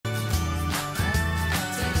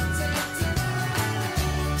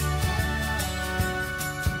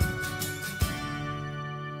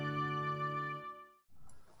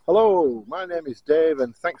Hello, my name is Dave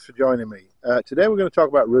and thanks for joining me. Today we're going to talk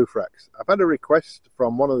about roof racks. I've had a request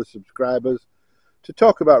from one of the subscribers to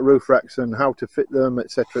talk about roof racks and how to fit them,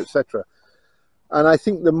 etc, etc. And I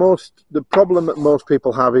think the problem that most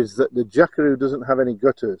people have is that the Jackaroo doesn't have any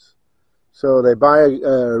gutters. So they buy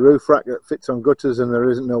a roof rack that fits on gutters and there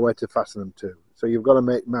isn't nowhere to fasten them to. So you've got to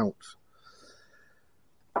make mounts.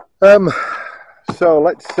 So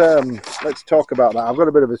let's talk about that. I've got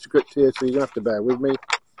a bit of a script here, so you're going to have to bear with me.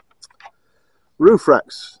 Roof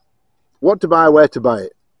racks. What to buy, where to buy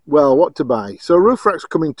it? Well, what to buy. So roof racks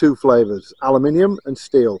come in two flavours, aluminium and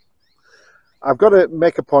steel. I've got to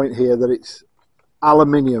make a point here that it's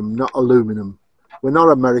aluminium, not aluminum. We're not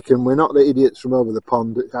American, we're not the idiots from over the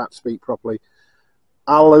pond that can't speak properly.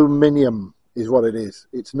 Aluminium is what it is.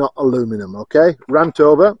 It's not aluminum, okay? Rant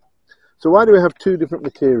over. So why do we have two different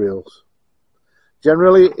materials?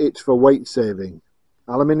 Generally, it's for weight saving.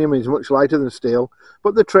 Aluminium is much lighter than steel,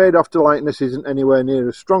 but the trade-off to lightness isn't anywhere near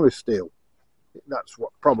as strong as steel. That's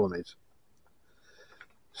what the problem is.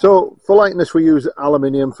 So for lightness we use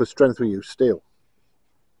aluminium, for strength we use steel.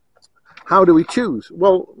 How do we choose?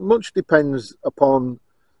 Well, much depends upon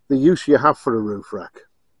the use you have for a roof rack.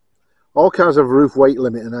 All cars have a roof weight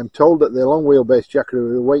limit, and I'm told that the long wheelbase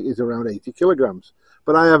Jackaroo weight is around 80 kilograms,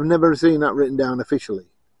 but I have never seen that written down officially.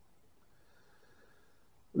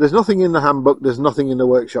 There's nothing in the handbook, there's nothing in the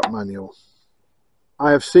workshop manual.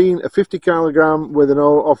 I have seen a 50 kilogram with an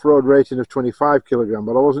off-road rating of 25 kilogram,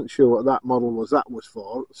 but I wasn't sure what that model was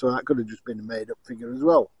for, so that could have just been a made-up figure as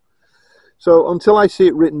well. So until I see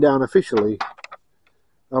it written down officially,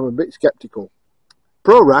 I'm a bit skeptical.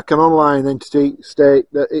 ProRack, an online entity, state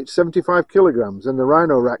that it's 75 kilograms, and the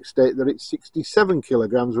Rhino Rack state that it's 67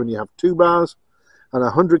 kilograms when you have 2 bars, and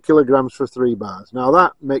 100 kilograms for 3 bars. Now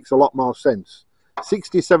that makes a lot more sense.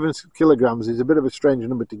 67 kilograms is a bit of a strange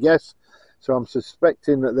number to guess, so I'm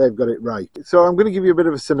suspecting that they've got it right. So I'm going to give you a bit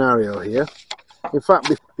of a scenario here. In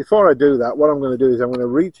fact, before I do that, what I'm going to do is I'm going to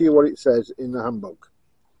read to you what it says in the handbook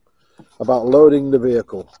about loading the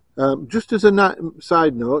vehicle. Just as a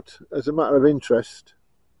side note, as a matter of interest,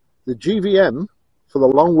 the GVM for the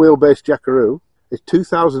long wheelbase Jackaroo is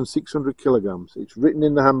 2,600 kilograms. It's written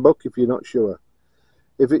in the handbook if you're not sure.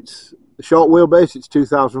 If it's the short wheelbase, it's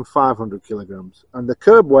 2,500 kilograms. And the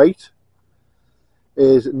curb weight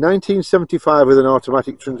is 1975 with an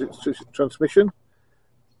automatic transmission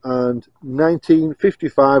and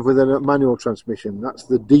 1955 with a manual transmission. That's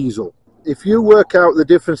the diesel. If you work out the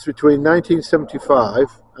difference between 1975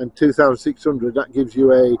 and 2,600, that gives you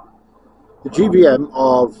the GVM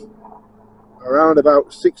of around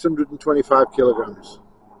about 625 kilograms.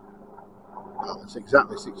 Well, that's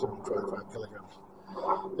exactly 625 kilograms.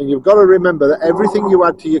 And you've got to remember that everything you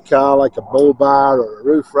add to your car, like a bull bar or a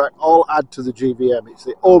roof rack, all add to the GVM. It's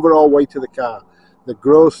the overall weight of the car, the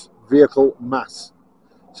gross vehicle mass.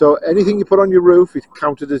 So anything you put on your roof is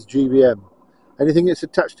counted as GVM. Anything that's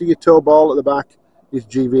attached to your tow ball at the back is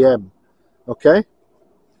GVM. Okay?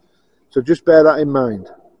 So just bear that in mind.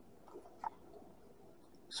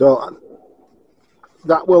 So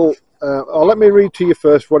that will, let me read to you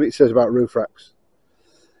first what it says about roof racks.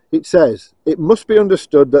 It says, it must be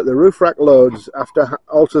understood that the roof rack loads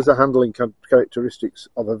alters the handling characteristics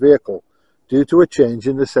of a vehicle due to a change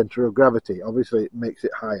in the centre of gravity. Obviously, it makes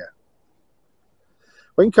it higher.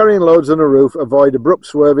 When carrying loads on a roof, avoid abrupt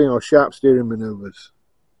swerving or sharp steering manoeuvres.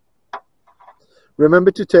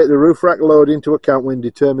 Remember to take the roof rack load into account when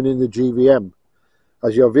determining the GVM,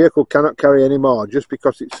 as your vehicle cannot carry any more just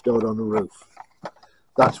because it's stored on the roof.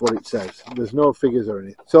 That's what it says. There's no figures or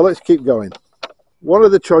anything. So let's keep going. What are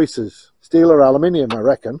the choices? Steel or aluminium, I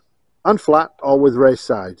reckon. And flat or with raised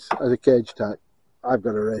sides as a cage type. I've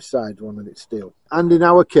got a raised side one and it's steel. And in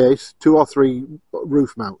our case, 2 or 3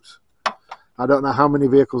 roof mounts. I don't know how many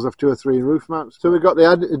vehicles have 2 or 3 roof mounts. So we've got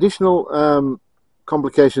the additional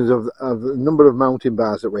complications of the number of mounting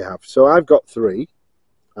bars that we have. So I've got 3,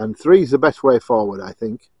 and 3 is the best way forward, I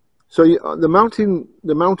think. So the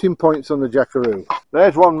mounting points on the Jackaroo.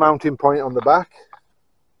 There's one mounting point on the back.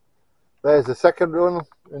 There's the second one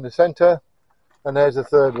in the centre, and there's the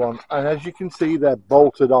third one. And as you can see, they're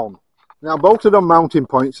bolted on. Now, bolted on mounting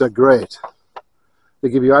points are great. They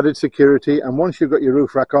give you added security, and once you've got your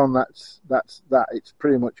roof rack on, that's that. It's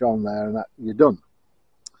pretty much on there, and you're done.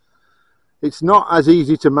 It's not as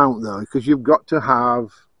easy to mount though, because you've got to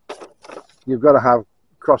have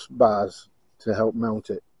crossbars to help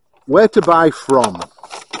mount it. Where to buy from?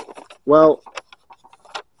 Well,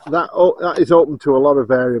 that is open to a lot of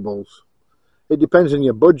variables. It depends on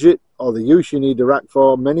your budget or the use you need the rack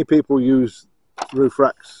for. Many people use roof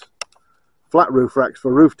racks, flat roof racks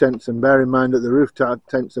for roof tents, and bear in mind that the roof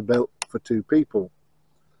tents are built for 2 people.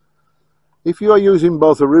 If you are using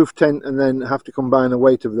both a roof tent and then have to combine the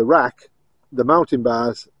weight of the rack, the mounting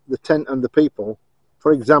bars, the tent and the people,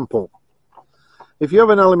 for example, if you have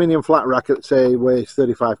an aluminium flat rack that say weighs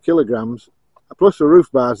 35 kilograms, plus the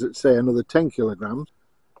roof bars that say another 10 kilograms,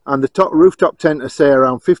 and the rooftop tent that say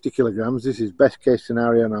around 50 kilograms, this is best case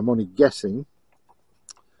scenario and I'm only guessing,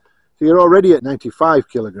 so you're already at 95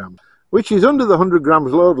 kilograms, which is under the 100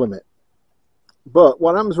 grams load limit. But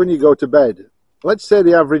what happens when you go to bed? Let's say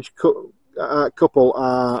the average couple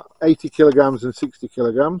are 80 kilograms and 60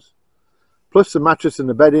 kilograms, plus the mattress and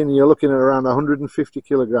the bedding, you're looking at around 150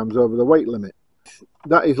 kilograms over the weight limit.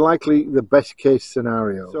 That is likely the best case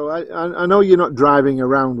scenario. So I know you're not driving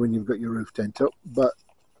around when you've got your roof tent up, but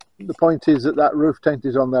the point is that that roof tent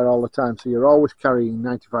is on there all the time, so you're always carrying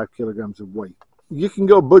 95 kilograms of weight. You can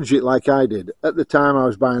go budget like I did. At the time I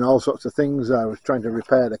was buying all sorts of things. I was trying to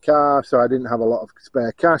repair the car, so I didn't have a lot of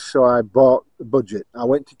spare cash, so I bought a budget. I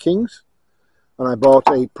went to King's and I bought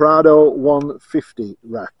a Prado 150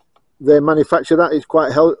 rack. They manufacture that. It's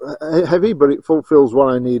quite heavy, but it fulfills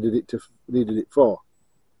what I needed it for.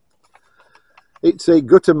 It's a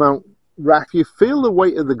gutter mount rack. If you feel the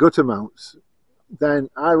weight of the gutter mounts, then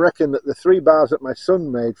I reckon that the 3 bars that my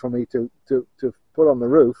son made for me to put on the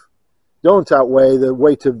roof don't outweigh the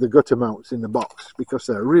weight of the gutter mounts in the box, because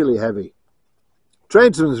they're really heavy.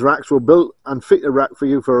 Tradesmen's racks will build and fit a rack for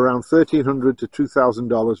you for around $1,300 to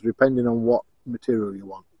 $2,000 depending on what material you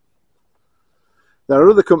want. There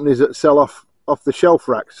are other companies that sell off-the-shelf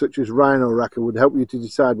racks such as Rhino Rack would help you to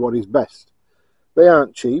decide what is best. They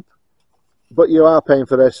aren't cheap, but you are paying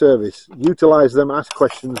for their service. Utilize them, ask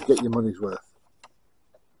questions, get your money's worth.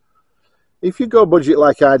 If you go budget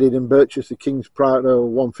like I did and purchase the King's Prado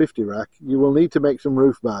 150 rack, you will need to make some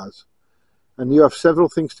roof bars. And you have several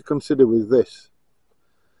things to consider with this.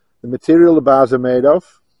 The material the bars are made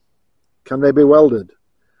of. Can they be welded?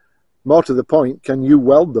 More to the point, can you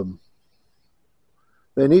weld them?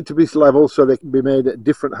 They need to be level so they can be made at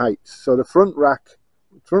different heights. So the front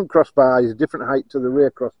crossbar is a different height to the rear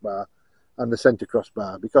crossbar and the centre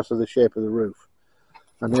crossbar because of the shape of the roof.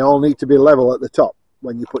 And they all need to be level at the top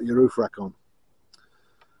when you put your roof rack on.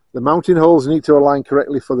 The mounting holes need to align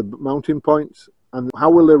correctly for the mounting points. And how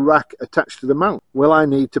will the rack attach to the mount? Will I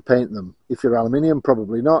need to paint them? If you're aluminium,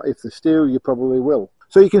 probably not. If they're steel, you probably will.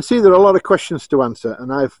 So you can see there are a lot of questions to answer,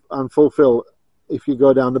 and fulfill if you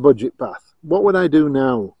go down the budget path. What would I do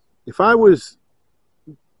now? If I was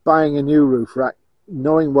buying a new roof rack,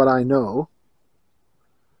 knowing what I know,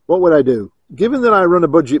 what would I do? Given that I run a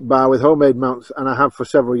budget bar with homemade mounts, and I have for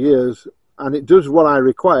several years, and it does what I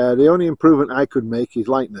require, the only improvement I could make is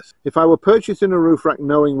lightness. If I were purchasing a roof rack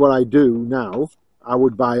knowing what I do now, I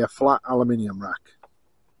would buy a flat aluminium rack.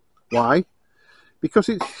 Why? Because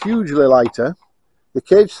it's hugely lighter. The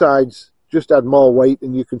cage sides just add more weight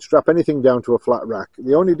and you can strap anything down to a flat rack.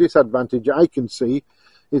 The only disadvantage I can see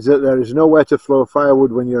is that there is nowhere to throw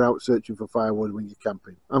firewood when you're out searching for firewood when you're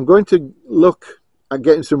camping. I'm going to look at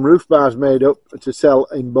getting some roof bars made up to sell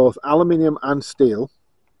in both aluminium and steel.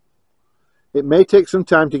 It may take some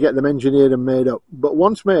time to get them engineered and made up, but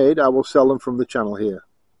once made I will sell them from the channel here.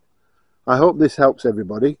 I hope this helps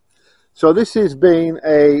everybody. So this has been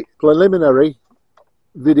a preliminary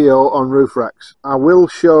video on roof racks. I will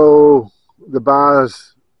show the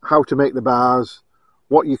bars, how to make the bars,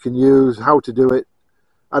 what you can use, how to do it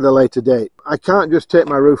at a later date. I can't just take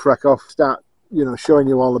my roof rack off, start showing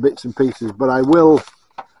you all the bits and pieces, but I will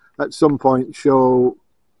at some point show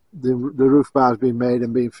the roof bars being made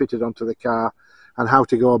and being fitted onto the car and how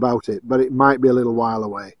to go about it, but it might be a little while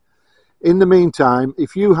away. In the meantime,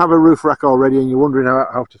 if you have a roof rack already and you're wondering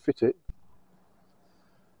how to fit it,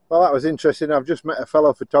 well, that was interesting. I've just met a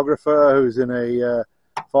fellow photographer who's in a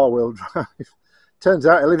four-wheel drive. Turns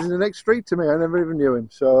out he lives in the next street to me. I never even knew him,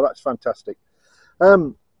 so that's fantastic.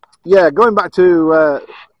 Yeah, going back to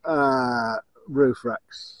roof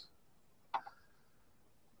racks.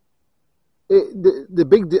 In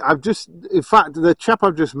fact, the chap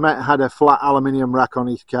I've just met had a flat aluminium rack on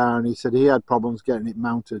his car, and he said he had problems getting it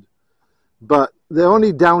mounted. But the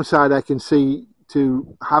only downside I can see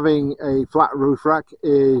to having a flat roof rack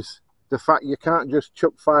is the fact you can't just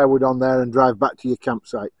chuck firewood on there and drive back to your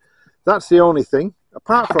campsite. That's the only thing.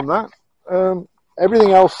 Apart from that,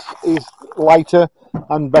 everything else is lighter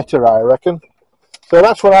and better, I reckon. So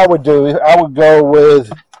that's what I would do. I would go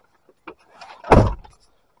with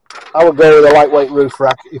a lightweight roof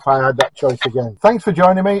rack if I had that choice again. Thanks for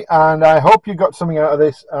joining me, and I hope you got something out of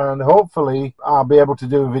this, and hopefully I'll be able to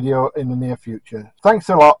do a video in the near future. Thanks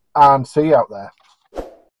a lot, and see you out there.